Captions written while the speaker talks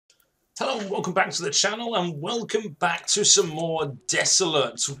Hello and welcome back to the channel, and welcome back to some more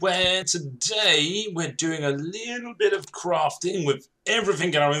Desolate, where today we're doing a little bit of crafting with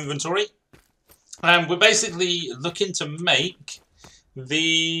everything in our inventory. And we're basically looking to make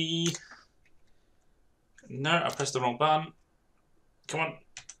the... No, I pressed the wrong button. Come on.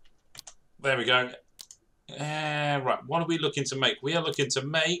 There we go. Right, what are we looking to make? We are looking to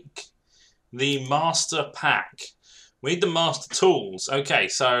make the Master Pack. We need the Master Tools. Okay,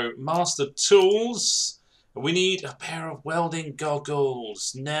 so Master Tools. We need a pair of welding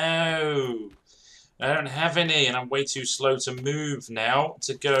goggles. No, I don't have any, and I'm way too slow to move now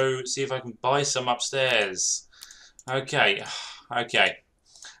to go see if I can buy some upstairs. Okay, okay.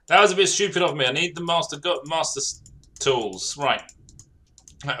 That was a bit stupid of me. I need the Master Tools. Right.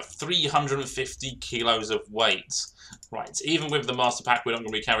 350 kilos of weight. Right, even with the Master Pack, we're not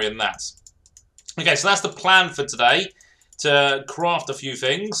going to be carrying that. Okay, so that's the plan for today, to craft a few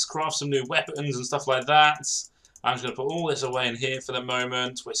things, craft some new weapons and stuff like that. I'm just going to put all this away in here for the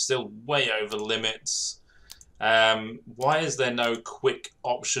moment. We're still way over limits. Why is there no quick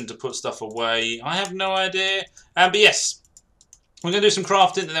option to put stuff away? I have no idea. But yes, we're going to do some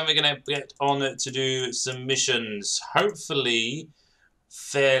crafting, and then we're going to get on to do some missions, hopefully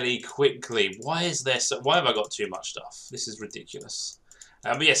fairly quickly. Why is there why have I got too much stuff? This is ridiculous.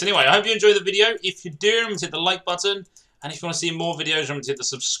 But yes, anyway, I hope you enjoyed the video. If you do, remember to hit the like button. And if you want to see more videos, remember to hit the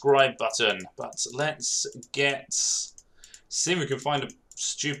subscribe button. But let's see if we can find a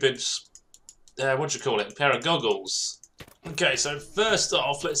stupid, what do you call it, a pair of goggles. Okay, so first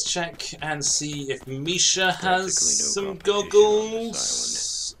off, let's check and see if Misha has some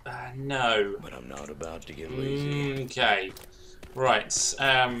goggles. No. But I'm not about to get lazy. Okay. Right.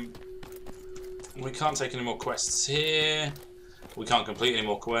 We can't take any more quests here. We can't complete any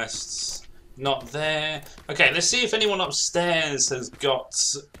more quests. Not there. Okay, let's see if anyone upstairs has got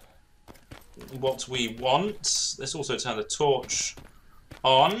what we want. Let's also turn the torch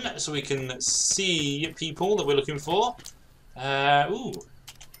on so we can see people that we're looking for. Ooh.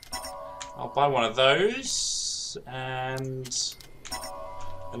 I'll buy one of those. And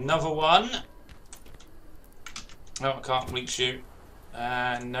another one. Oh, I can't reach you.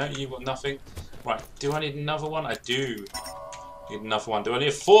 No, you've got nothing. Right, do I need another one? I do. Need another one. Do I need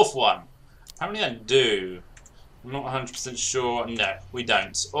a fourth one? Apparently I do. I'm not 100% sure. No, we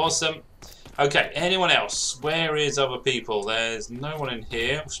don't. Awesome. Okay, anyone else? Where is other people? There's no one in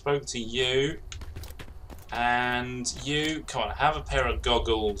here. I spoke to you. And you. Come on, have a pair of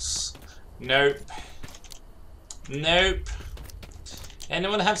goggles. Nope. Nope.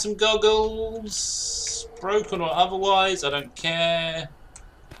 Anyone have some goggles? Broken or otherwise? I don't care.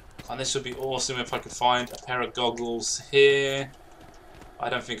 And this would be awesome if I could find a pair of goggles here. I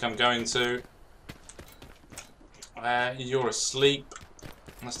don't think I'm going to. You're asleep.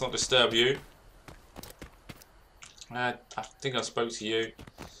 Let's not disturb you. I think I spoke to you.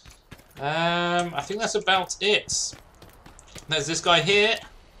 I think that's about it. There's this guy here.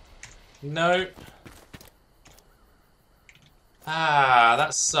 No. Ah,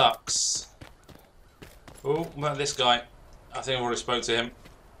 that sucks. Oh, what about this guy? I think I already spoke to him.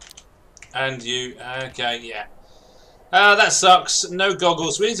 And you. Okay, yeah. That sucks. No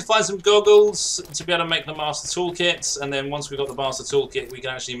goggles. We need to find some goggles to be able to make the Master Toolkit, and then once we've got the Master Toolkit, we can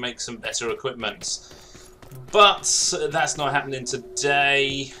actually make some better equipment. But that's not happening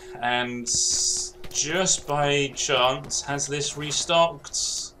today, and just by chance, has this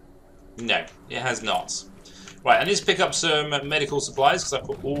restocked? No, it has not. Right, I need to pick up some medical supplies, because I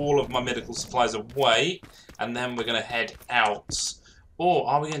put all of my medical supplies away, and then we're going to head out. Or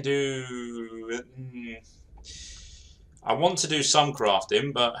are we going to do... I want to do some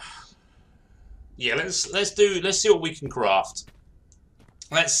crafting, but yeah, let's see what we can craft.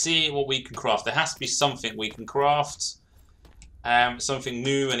 Let's see what we can craft. There has to be something we can craft, something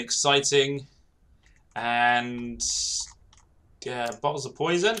new and exciting, and bottles of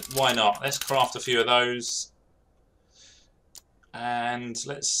poison. Why not? Let's craft a few of those, and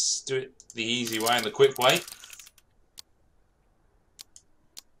let's do it the easy way and the quick way.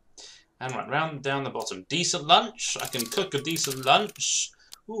 And right, round down the bottom. Decent lunch. I can cook a decent lunch.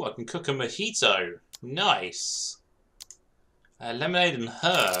 Ooh, I can cook a mojito. Nice. Lemonade and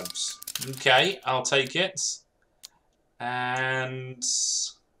herbs. Okay, I'll take it. And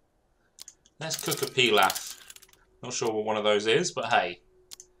let's cook a pilaf. Not sure what one of those is, but hey.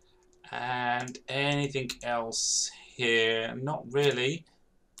 And anything else here? Not really.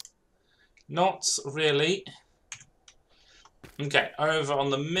 Not really. Okay, over on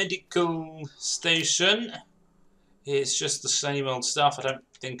the medical station, it's just the same old stuff. I don't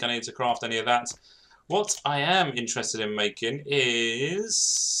think I need to craft any of that. What I am interested in making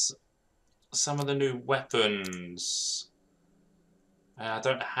is some of the new weapons. I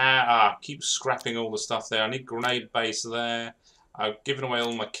don't have... keep scrapping all the stuff there. I need grenade base there. I've given away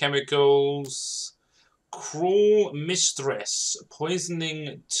all my chemicals. Cruel Mistress.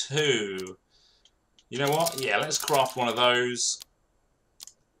 Poisoning 2. You know what? Yeah, let's craft one of those.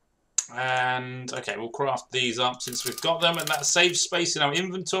 And, okay, we'll craft these up since we've got them. And that saves space in our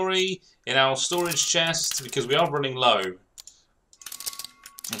inventory, in our storage chest, because we are running low.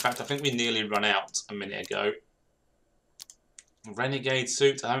 In fact, I think we nearly ran out a minute ago. Renegade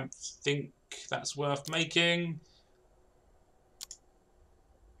suit, I don't think that's worth making.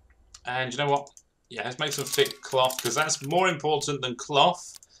 And you know what? Yeah, let's make some thick cloth, because that's more important than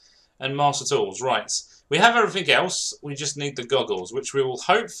cloth and master tools. Right, we have everything else. We just need the goggles, which we will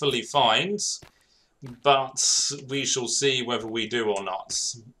hopefully find, but we shall see whether we do or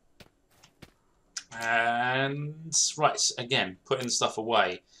not. And, right, again, putting stuff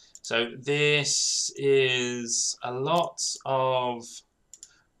away. So this is a lot of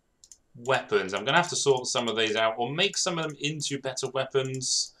weapons. I'm going to have to sort some of these out, or make some of them into better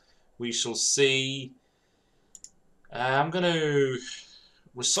weapons. We shall see. I'm going to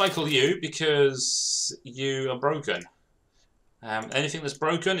recycle you because you are broken. Anything that's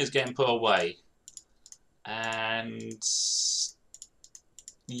broken is getting put away. And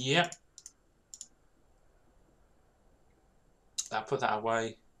yep. I'll put that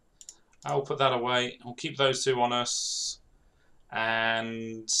away. I'll put that away. I'll keep those two on us.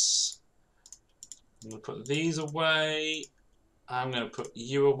 And I'm going to put these away. I'm going to put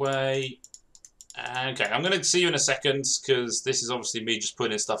you away. Okay, I'm going to see you in a second, because this is obviously me just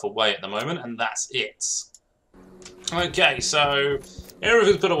putting stuff away at the moment, and that's it. Okay, so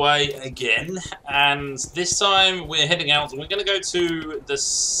everything's put away again, and this time we're heading out, and we're going to go to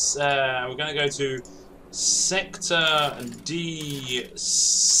this. We're going to go to Sector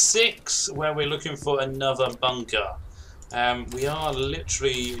D6, where we're looking for another bunker. We are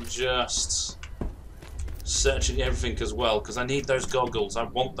literally just searching everything as well, because I need those goggles. I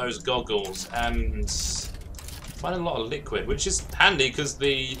want those goggles, and find a lot of liquid, which is handy because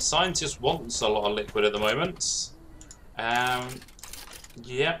the scientist wants a lot of liquid at the moment.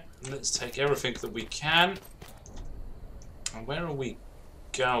 Yep, let's take everything that we can. And where are we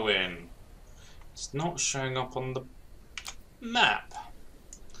going? It's not showing up on the map.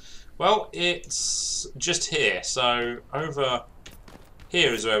 Well, it's just here, so over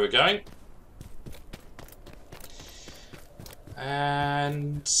here is where we're going.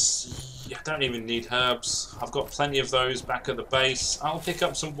 And I don't even need herbs. I've got plenty of those back at the base. I'll pick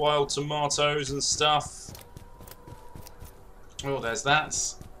up some wild tomatoes and stuff. Oh, there's that.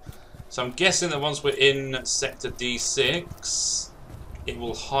 So I'm guessing that once we're in Sector D6, it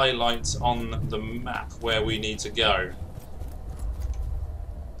will highlight on the map where we need to go.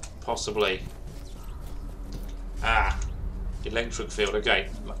 Possibly. Ah, electric field. Okay,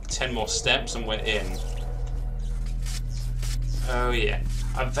 like 10 more steps and we're in. Oh yeah,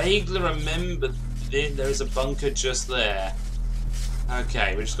 I vaguely remember there is a bunker just there.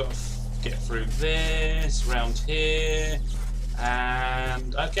 Okay, we just got to get through this, around here,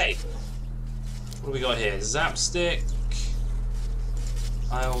 and okay. What do we got here? Zap stick.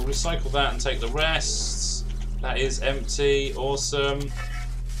 I'll recycle that and take the rest. That is empty. Awesome.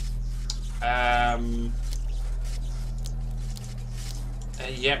 Yeah,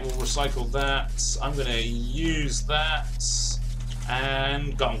 we'll recycle that. I'm going to use that.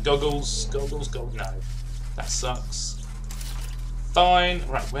 And got goggles. Goggles. No. That sucks. Fine.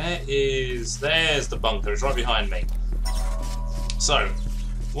 Right, where is... There's the bunker. It's right behind me. So,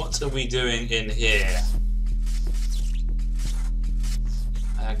 what are we doing in here?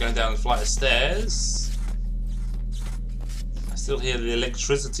 Going down a flight of stairs. I still hear the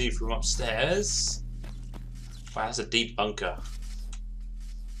electricity from upstairs. Wow, that's a deep bunker.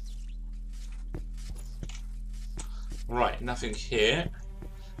 Right, nothing here.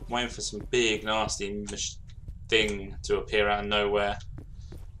 I'm waiting for some big, nasty thing to appear out of nowhere.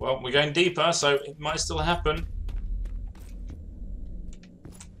 Well, we're going deeper, so it might still happen.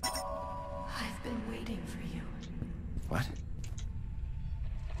 I've been waiting for you. What?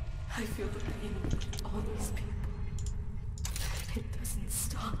 I feel the pain of all these people. It doesn't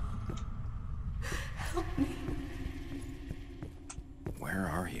stop. Help me. Where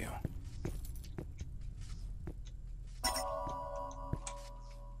are you?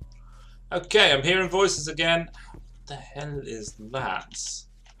 Okay, I'm hearing voices again. What the hell is that?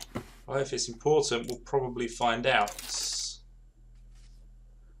 Well, if it's important, we'll probably find out.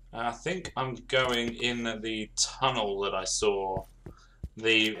 I think I'm going in the tunnel that I saw.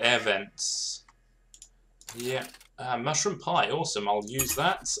 The air vents. Yeah. Mushroom pie, awesome. I'll use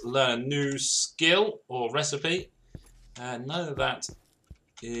that. Learn a new skill or recipe. None of that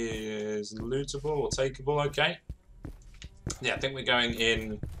is lootable or takeable. Okay. Yeah, I think we're going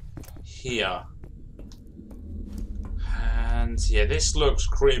in here. And yeah, this looks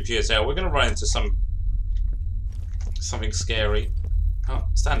creepy as hell. We're going to run into something scary. Oh,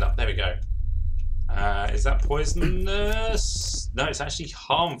 stand up. There we go. Is that poisonous? No, it's actually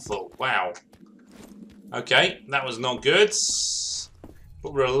harmful. Wow. Okay, that was not good.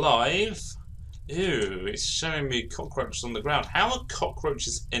 But we're alive. Ew, it's showing me cockroaches on the ground. How are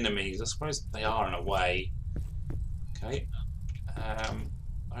cockroaches enemies? I suppose they are in a way. Okay.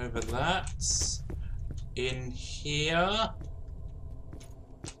 Over that. In here.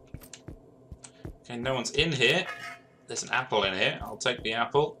 Okay, no one's in here. There's an apple in here. I'll take the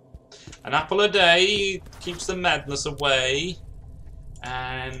apple. An apple a day keeps the madness away.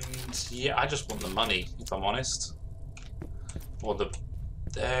 And yeah, I just want the money, if I'm honest. Or the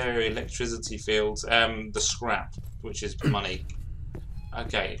electricity fields. The scrap, which is money.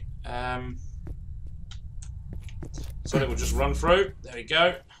 Okay. So that will just run through. There we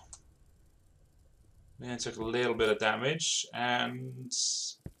go. Yeah, took a little bit of damage. And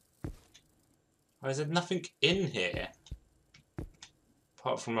oh, is there nothing in here?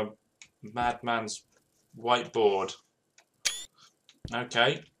 Apart from a madman's whiteboard.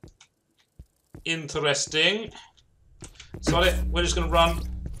 Okay. Interesting. Solid. We're just going to run.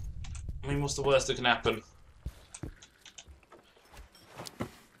 I mean, what's the worst that can happen?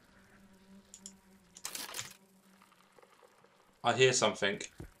 I hear something.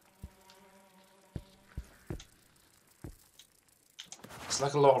 It's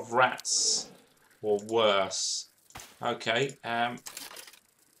like a lot of rats. Or worse. Okay.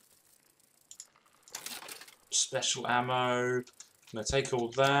 Special ammo. I'm going to take all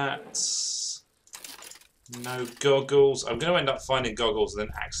that. No goggles. I'm going to end up finding goggles and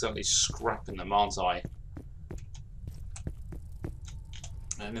then accidentally scrapping them, aren't I?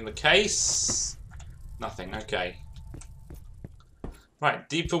 And in the case... nothing. Okay. Right,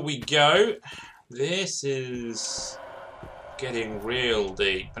 deeper we go. This is getting real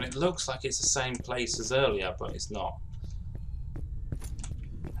deep. And it looks like it's the same place as earlier, but it's not.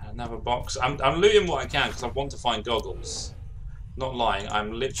 Another box. I'm looting what I can because I want to find goggles. Not lying,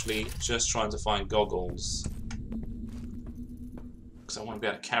 I'm literally just trying to find goggles. Because I want to be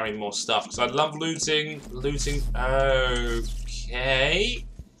able to carry more stuff. Because I love looting. Okay.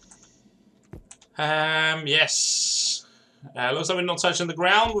 Yes. Looks like we're not touching the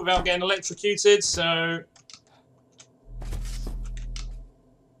ground without getting electrocuted, so...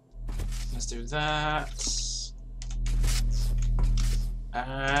 let's do that.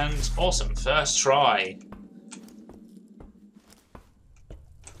 And awesome, first try.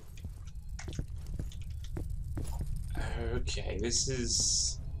 Okay, this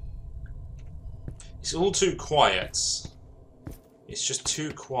is... it's all too quiet. It's just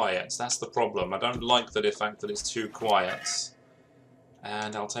too quiet. That's the problem. I don't like the fact that it's too quiet.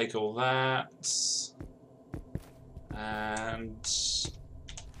 And I'll take all that. And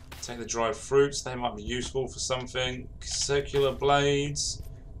take the dried fruits. They might be useful for something. Circular blades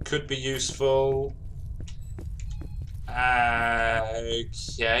could be useful.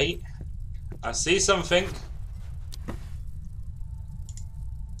 Okay. I see something.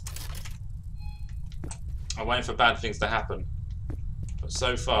 I'm waiting for bad things to happen. But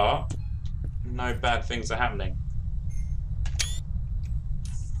so far, no bad things are happening.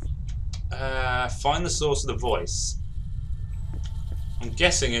 Find the source of the voice. I'm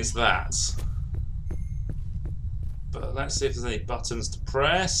guessing it's that. But let's see if there's any buttons to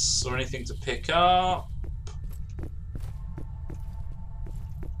press or anything to pick up.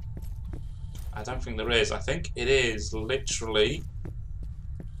 I don't think there is. I think it is literally...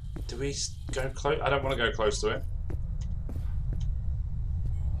 do we go close? I don't want to go close to it.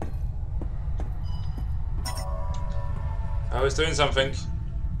 Oh, it's doing something.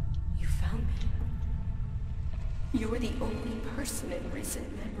 You found me. You were the only person in recent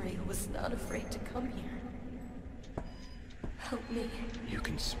memory who was not afraid to come here. Help me. You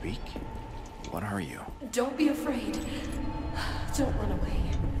can speak? What are you? Don't be afraid. Don't run away.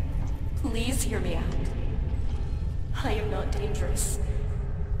 Please hear me out. I am not dangerous.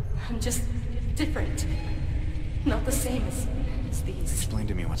 I'm just different. Not the same as these. Explain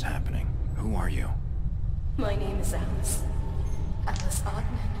to me what's happening. Who are you? My name is Alice. Alice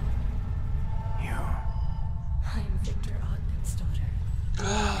Oddman. You... I am Victor Oddman's daughter.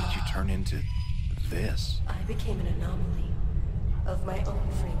 How did you turn into this? I became an anomaly of my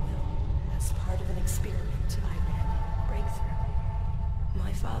own free will as part of an experiment I ran in Breakthrough.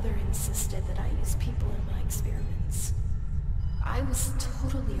 My father insisted that I use people in my experiments. I was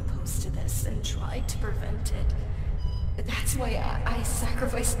totally opposed to this and tried to prevent it. That's why I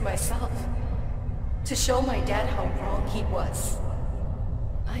sacrificed myself. To show my dad how wrong he was.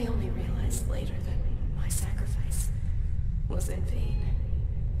 I only realized later that my sacrifice was in vain.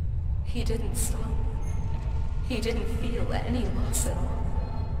 He didn't stop. He didn't feel any loss at all.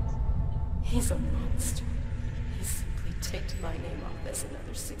 He's a monster. He simply ticked my name off as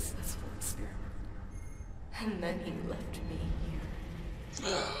another successful experiment. And then he left me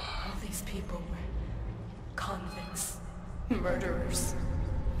here. All these people were convicts, murderers,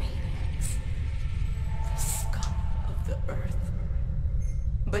 maniacs, the scum of the earth.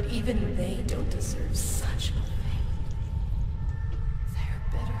 But even they don't deserve such a thing. They're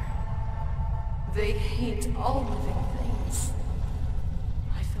bitter. They hate all living things.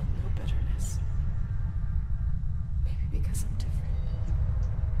 I felt no bitterness. Maybe because I'm different.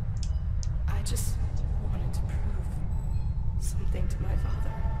 I just wanted to prove something to my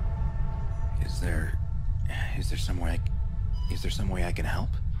father. Is there some way I can help?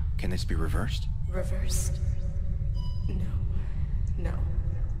 Can this be reversed? Reversed? No.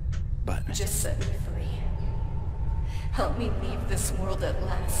 But Just set me free. Help me leave this world at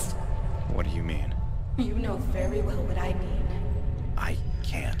last. what do you mean? You know very well what I mean. I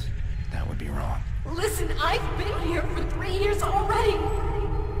can't. That would be wrong. Listen, I've been here for 3 years already.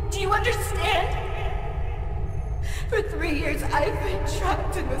 Do you understand? For 3 years, I've been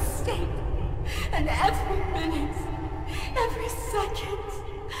trapped in this state. And every minute, every second,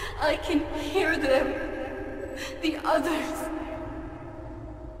 I can hear them. The others.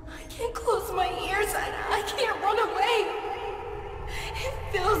 I can't close my ears and I can't run away. It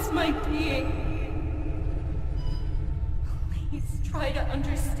fills my being. Please try to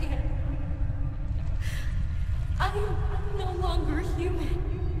understand. I am no longer human.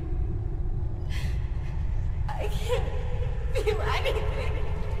 I can't feel anything.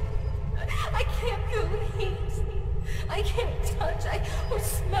 I can't feel heat. I can't touch or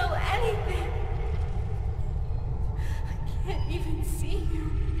smell anything. I can't even see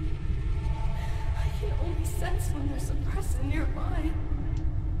you. I can only sense when there's a person nearby.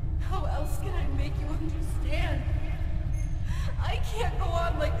 How else can I make you understand? I can't go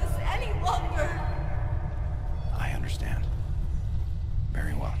on like this any longer. I understand.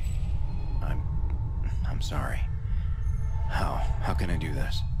 Very well. I'm sorry. How can I do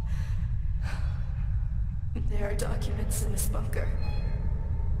this? There are documents in this bunker.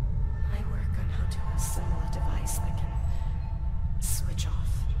 I work on how to assemble a device that can switch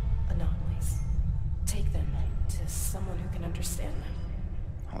off anomalies. Take them to someone who can understand them.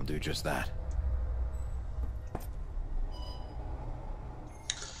 I'll do just that.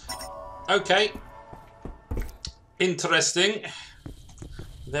 Okay. Interesting.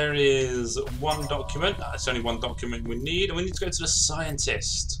 There is one document. That's only one document we need. And we need to go to the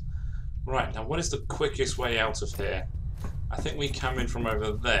scientist. Right, now what is the quickest way out of here? I think we come in from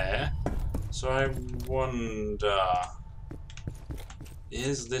over there. So I wonder...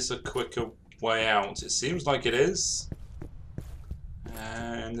 Is this a quicker way out? It seems like it is.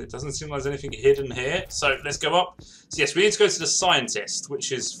 And it doesn't seem like there's anything hidden here. So let's go up. So yes, we need to go to the scientist,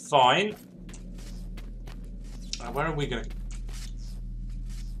 which is fine. Where are we going to...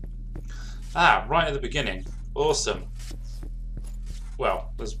 Ah, right at the beginning. Awesome.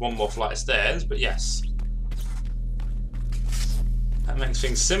 Well, there's one more flight of stairs, but yes. That makes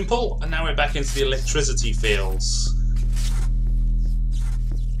things simple. And now we're back into the electricity fields.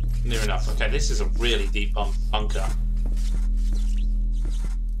 Near enough. Okay, this is a really deep bunker.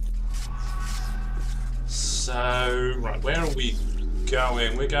 So, right, where are we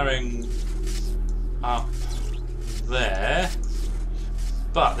going? We're going up there.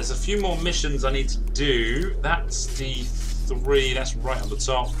 But there's a few more missions I need to do. That's D3, that's right on the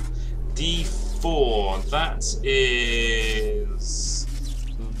top. D4, that is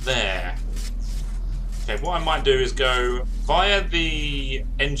there. Okay, what I might do is go via the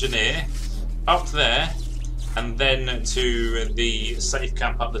engineer up there and then to the safe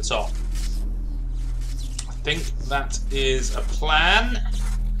camp up the top. I think that is a plan.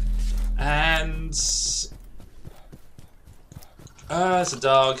 And it's a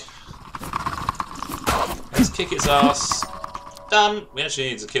dog. Let's kick its ass. Done. We actually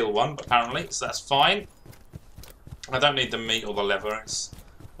need to kill one, apparently, so that's fine. I don't need the meat or the leather. It's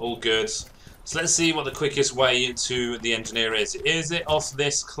all good. So let's see what the quickest way to the engineer is. Is it off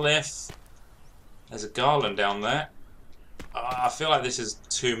this cliff? There's a garland down there. I feel like this is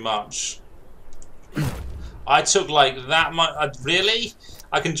too much. I took like that much. Really?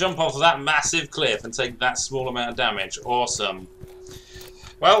 I can jump off that massive cliff and take that small amount of damage. Awesome.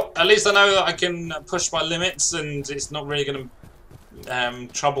 Well, at least I know that I can push my limits and it's not really going to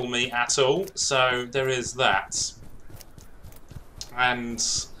trouble me at all. So there is that. And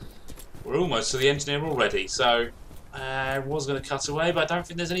we're almost to the engineer already. So I was going to cut away, but I don't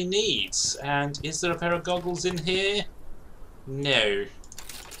think there's any needs. And is there a pair of goggles in here? No.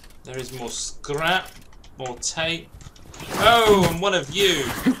 There is more scrap, more tape. Oh, and one of you.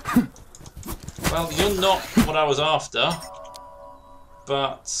 Well, you're not what I was after.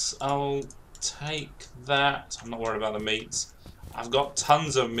 But I'll take that. I'm not worried about the meat. I've got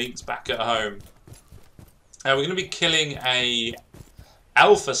tons of meat back at home. We're going to be killing a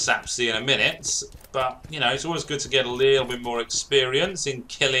alpha sapsi in a minute. But, you know, it's always good to get a little bit more experience in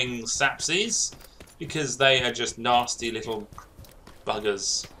killing sapsis. Because they are just nasty little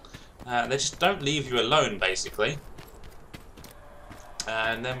buggers. They just don't leave you alone, basically.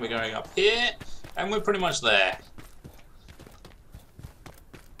 And then we're going up here. And we're pretty much there.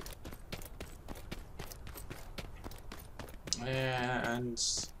 And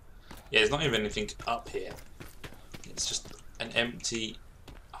yeah, there's not even anything up here. It's just an empty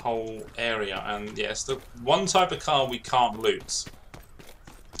whole area. And yeah, it's the one type of car we can't loot.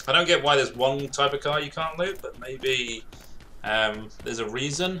 I don't get why there's one type of car you can't loot, but maybe there's a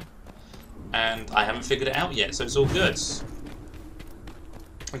reason. And I haven't figured it out yet, so it's all good.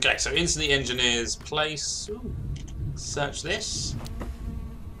 Okay, so into the engineer's place. Ooh, search this.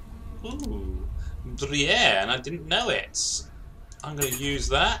 Ooh, Gruyere, and I didn't know it. I'm going to use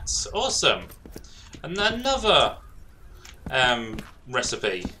that. Awesome. And another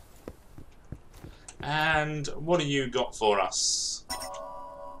recipe. And what do you got for us?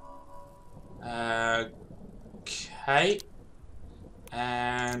 Okay.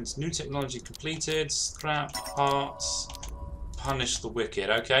 And new technology completed. Scrap parts. Punish the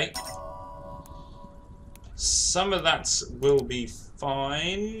wicked. Okay. Some of that will be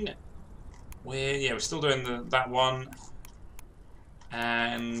fine. We're still doing that one.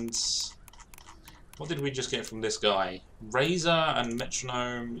 And what did we just get from this guy? Razor and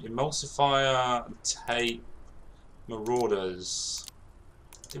metronome, emulsifier, tape, marauders.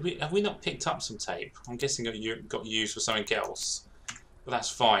 Have we not picked up some tape? I'm guessing it got used for something else. But that's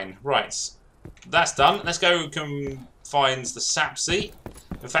fine. Right. That's done. Let's go find the sapsi.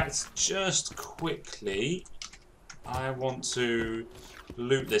 In fact, just quickly, I want to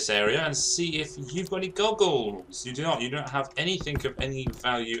loot this area and see if you've got any goggles. You do not. You don't have anything of any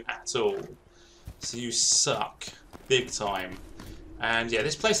value at all. So you suck. Big time. And yeah,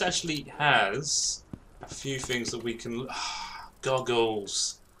 this place actually has a few things that we can...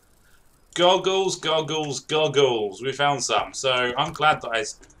 goggles. Goggles, goggles, goggles. We found some. So I'm glad that I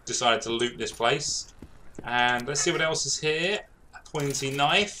decided to loot this place. And let's see what else is here. A pointy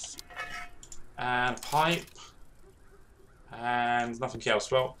knife. And a pipe. And nothing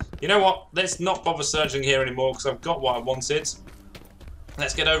else. Well, you know what? Let's not bother searching here anymore because I've got what I wanted.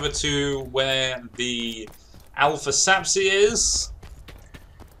 Let's get over to where the Alpha Sapsi is.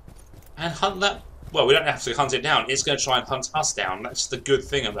 And hunt that. Well, we don't have to hunt it down. It's going to try and hunt us down. That's the good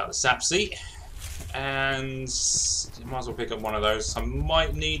thing about the Sapsi. And you might as well pick up one of those. I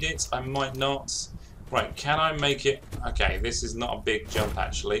might need it. I might not. Right, can I make it? Okay, this is not a big jump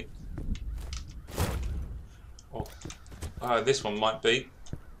actually. Oh, this one might be.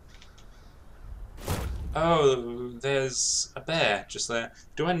 Oh, there's a bear just there.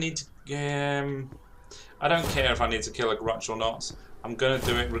 Do I need to... I don't care if I need to kill a grutch or not. I'm going to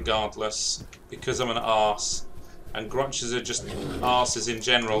do it regardless. Because I'm an arse. And grutches are just arses in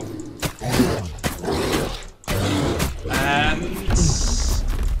general. And...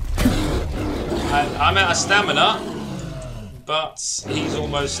 I'm out of stamina. But he's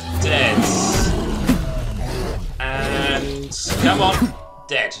almost dead. And come on,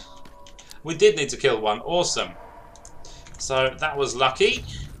 dead. We did need to kill one. Awesome. So that was lucky.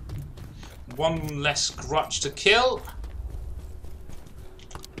 One less grutch to kill.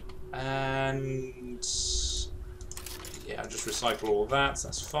 And yeah, I'll just recycle all that.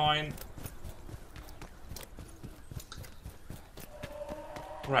 That's fine.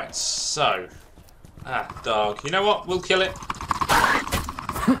 Right, so dog. You know what? We'll kill it.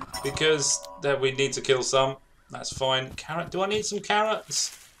 Because we need to kill some. That's fine. Carrot. Do I need some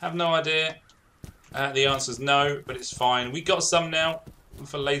carrots? Have no idea. The answer's no, but it's fine. We got some now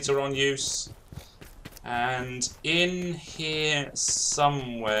for later on use. And in here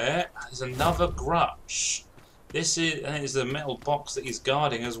somewhere there's another grutch. This is the metal box that he's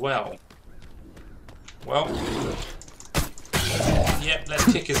guarding as well. Well, yep, let's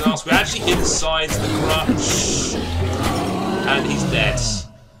kick his ass. We're actually inside the grutch. And he's dead.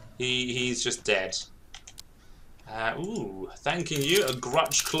 He's just dead. Ooh, thanking you. A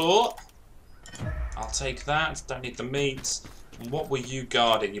grutch claw. I'll take that. Don't need the meat. And what were you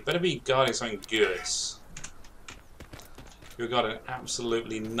guarding? You better be guarding something good. You're guarding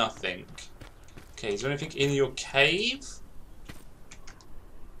absolutely nothing. Okay, is there anything in your cave?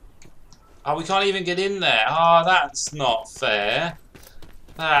 Oh, we can't even get in there. Oh, that's not fair.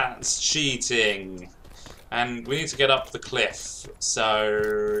 That's cheating. And we need to get up the cliff.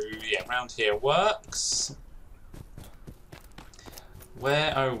 So, yeah, around here works.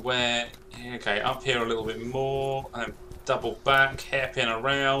 Where, oh, where? Okay, up here a little bit more. And then double back, hairpin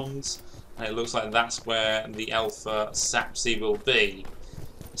around. And it looks like that's where the Alpha Sapsy will be.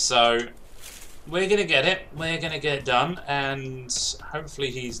 So, we're going to get it. We're going to get it done. And hopefully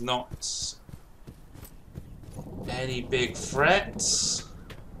he's not any big threats.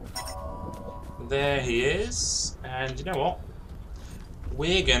 There he is. And you know what?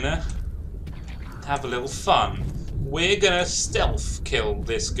 We're going to have a little fun. We're going to stealth kill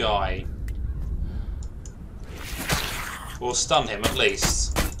this guy. Or stun him, at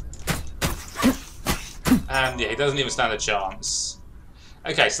least. And yeah, he doesn't even stand a chance.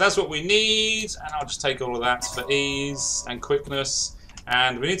 Okay, so that's what we need. And I'll just take all of that for ease and quickness.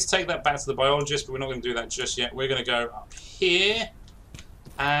 And we need to take that back to the biologist, but we're not going to do that just yet. We're going to go up here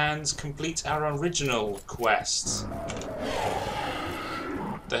and complete our original quest.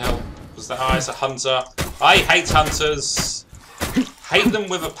 The hell was that? Oh, it's a hunter. I hate hunters. Hate them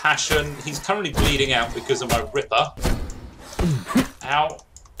with a passion. He's currently bleeding out because of my ripper. Ow.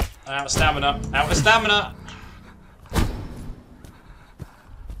 Out of stamina. Out of stamina.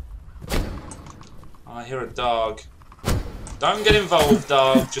 I hear a dog. Don't get involved,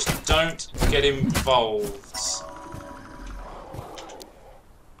 dog. Just don't get involved.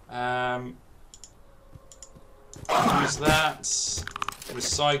 Use that.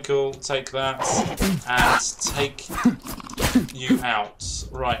 Recycle. Take that. And take you out.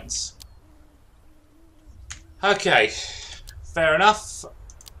 Right. Okay. Fair enough.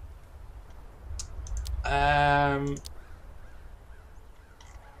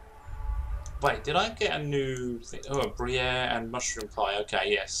 Wait, did I get a new thing? Oh, a Briere and mushroom pie. Okay,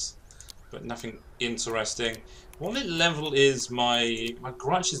 yes. But nothing interesting. What level is my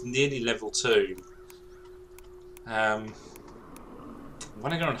grudge is nearly level 2. When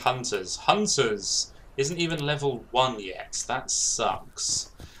I go on hunters. Hunters isn't even level 1 yet. That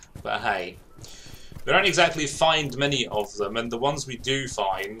sucks. But hey. We don't exactly find many of them, and the ones we do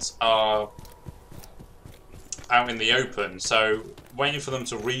find are out in the open, so waiting for them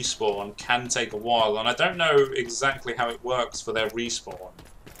to respawn can take a while, and I don't know exactly how it works for their respawn.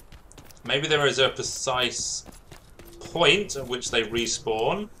 Maybe there is a precise point at which they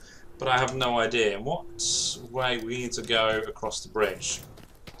respawn, but I have no idea. In what way we need to go across the bridge?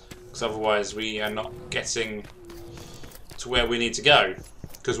 Because otherwise we are not getting to where we need to go,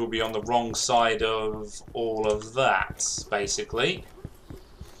 because we'll be on the wrong side of all of that, basically.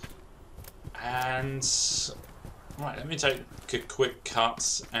 And right, let me take a quick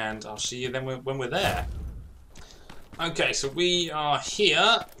cut, and I'll see you then when we're there. Okay, so we are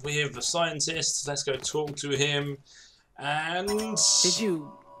here with the scientist. Let's go talk to him. And did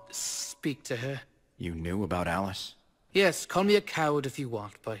you speak to her? You knew about Alice? Yes, call me a coward if you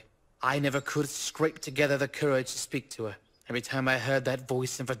want, but I never could scrape together the courage to speak to her. Every time I heard that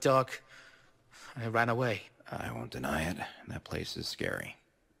voice in the dark, I ran away. I won't deny it. That place is scary.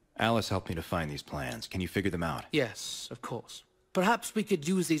 Alice helped me to find these plans. Can you figure them out? Yes, of course. Perhaps we could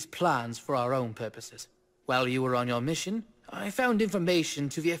use these plans for our own purposes. While you were on your mission, I found information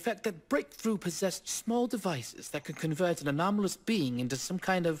to the effect that Breakthrough possessed small devices that could convert an anomalous being into some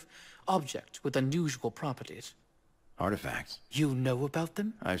kind of object with unusual properties. Artifacts? You know about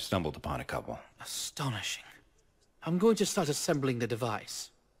them? I've stumbled upon a couple. Astonishing. I'm going to start assembling the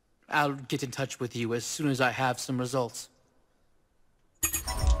device. I'll get in touch with you as soon as I have some results.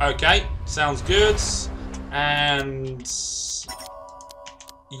 okay, sounds good. And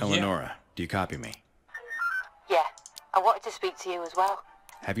Eleonora, do you copy me? Yeah, I wanted to speak to you as well.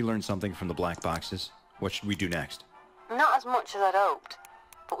 Have you learned something from the black boxes? What should we do next? Not as much as I'd hoped,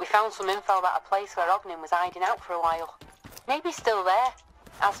 but we found some info about a place where Ognin was hiding out for a while. Maybe still there.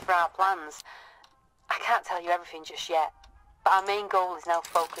 As for our plans, I can't tell you everything just yet, but our main goal is now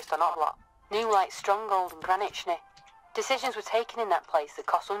focused on Otlot, New Light Stronghold and Greenwich. Decisions were taken in that place that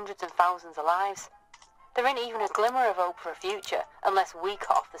cost hundreds and thousands of lives. There ain't even a glimmer of hope for a future unless we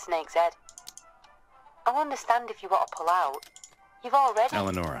cut off the snake's head. I'll understand if you want to pull out. You've already...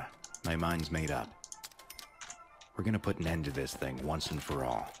 Eleonora, my mind's made up. We're gonna put an end to this thing once and for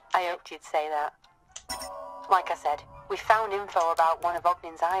all. I hoped you'd say that. Like I said, we found info about one of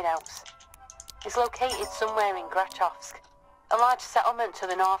Ognin's hideouts. is located somewhere in Grachovsk, a large settlement to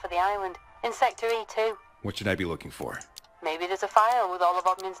the north of the island, in Sector E2. What should I be looking for? Maybe there's a file with all of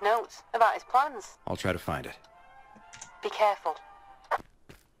Ognin's notes about his plans. I'll try to find it. Be careful.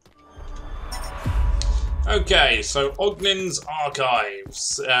 Okay, so Ognin's archives.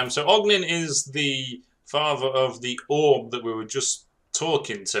 So Ognin is the father of the orb that we were just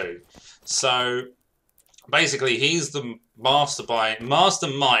talking to. So basically, he's the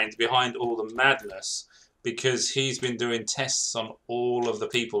mastermind behind all the madness, because he's been doing tests on all of the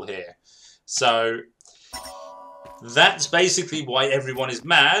people here. So that's basically why everyone is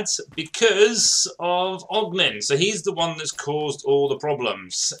mad, because of Ognin. So he's the one that's caused all the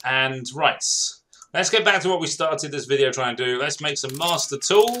problems. And right, let's get back to what we started this video trying to do. Let's make some master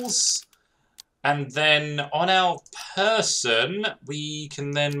tools. And then on our person, we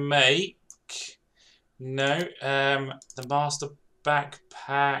can then make... No, the master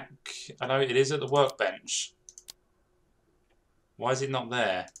backpack. I know it is at the workbench. Why is it not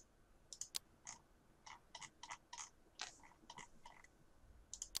there?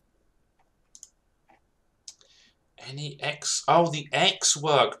 Any X? Oh, the X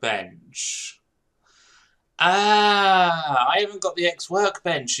workbench. Ah, I haven't got the X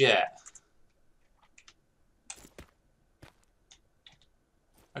workbench yet.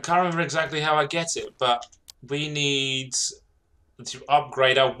 I can't remember exactly how I get it, but we need to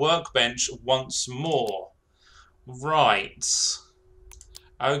upgrade our workbench once more. Right.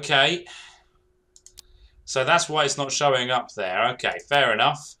 Okay. So that's why it's not showing up there. Okay, fair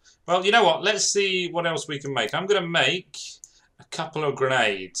enough. Well, you know what? Let's see what else we can make. I'm going to make a couple of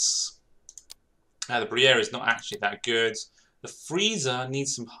grenades. The Briere is not actually that good. The freezer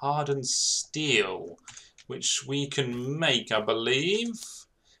needs some hardened steel, which we can make, I believe,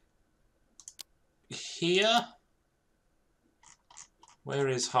 here. Where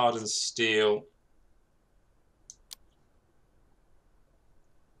is hardened steel?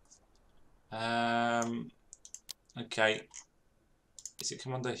 Okay. Is it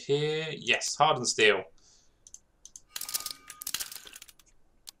come under here? Yes, hardened steel.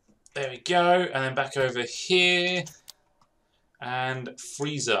 There we go. And then back over here. And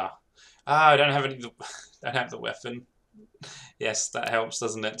freezer. Ah, I don't have any. Don't have the weapon. Yes, that helps,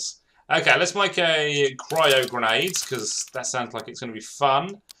 doesn't it? Okay, let's make a cryo grenade, because that sounds like it's going to be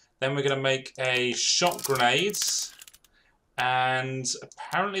fun. Then we're going to make a shot grenade. And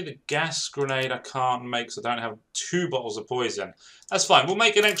apparently the gas grenade I can't make, so I don't have 2 bottles of poison. That's fine. We'll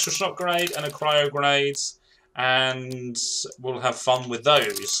make an extra shot grenade and a cryo grenade, and we'll have fun with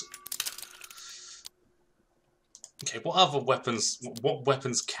those. Okay, what other weapons? What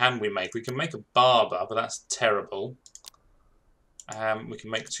weapons can we make? We can make a barber, but that's terrible. We can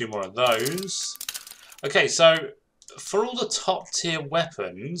make 2 more of those. Okay, so for all the top tier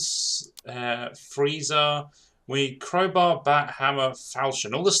weapons, freezer, we need crowbar, bat, hammer,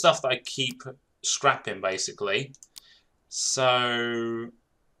 falchion, all the stuff that I keep scrapping basically. So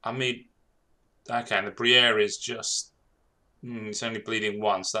I mean, okay, and the Briere is just it's only bleeding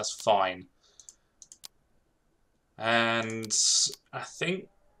once. That's fine. And I think,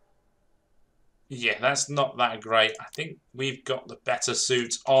 yeah, that's not that great. I think we've got the better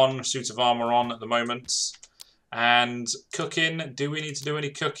suit of armor on at the moment. And cooking, do we need to do any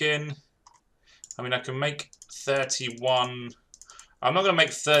cooking? I mean, I can make 31. I'm not going to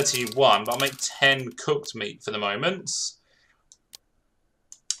make 31, but I'll make 10 cooked meat for the moment.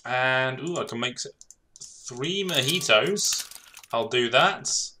 And, ooh, I can make 3 mojitos. I'll do that.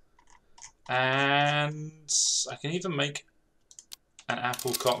 And I can even make an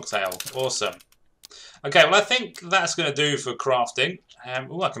apple cocktail. Awesome. Okay, well, I think that's going to do for crafting.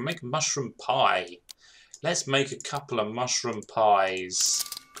 Oh, I can make mushroom pie. Let's make a couple of mushroom pies.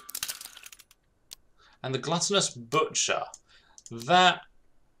 And the gluttonous butcher. That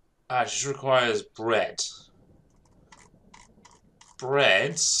just requires bread.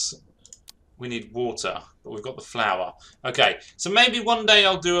 Bread. We need water, but we've got the flour. Okay, so maybe one day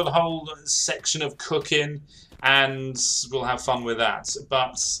I'll do a whole section of cooking and we'll have fun with that.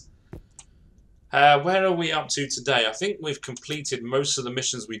 But where are we up to today? I think we've completed most of the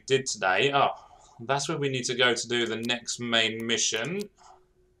missions we did today. Oh, that's where we need to go to do the next main mission.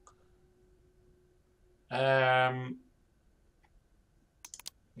 Bring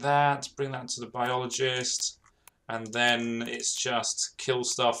that to the biologist. And then it's just kill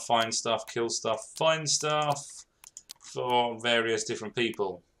stuff, find stuff, kill stuff, find stuff for various different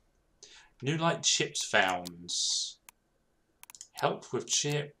people. New light chips found. Help with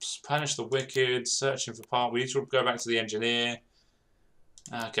chips, punish the wicked, searching for part. We need to go back to the engineer.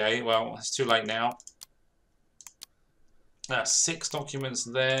 Okay, well, it's too late now. 6 documents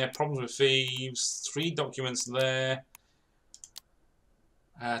there. Problems with thieves. 3 documents there.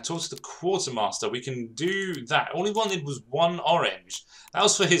 Talk to the quartermaster. We can do that. All he wanted was 1 orange. That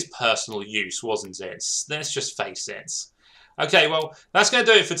was for his personal use, wasn't it? Let's just face it. Okay, well, that's going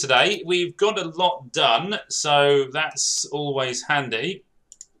to do it for today. We've got a lot done, so that's always handy.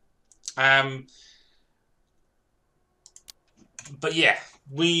 But yeah,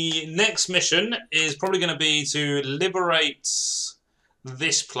 next mission is probably going to be to liberate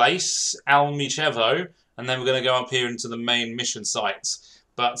this place, Almichevo, and then we're going to go up here into the main mission site.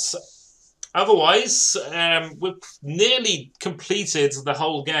 But otherwise, we've nearly completed the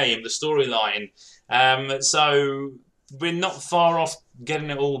whole game, the storyline. So we're not far off getting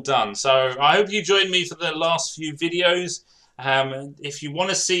it all done. So I hope you joined me for the last few videos. If you want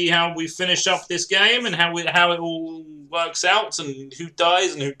to see how we finish up this game and how it all works out and who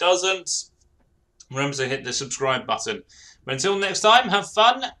dies and who doesn't, remember to hit the subscribe button. But until next time, have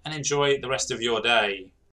fun and enjoy the rest of your day.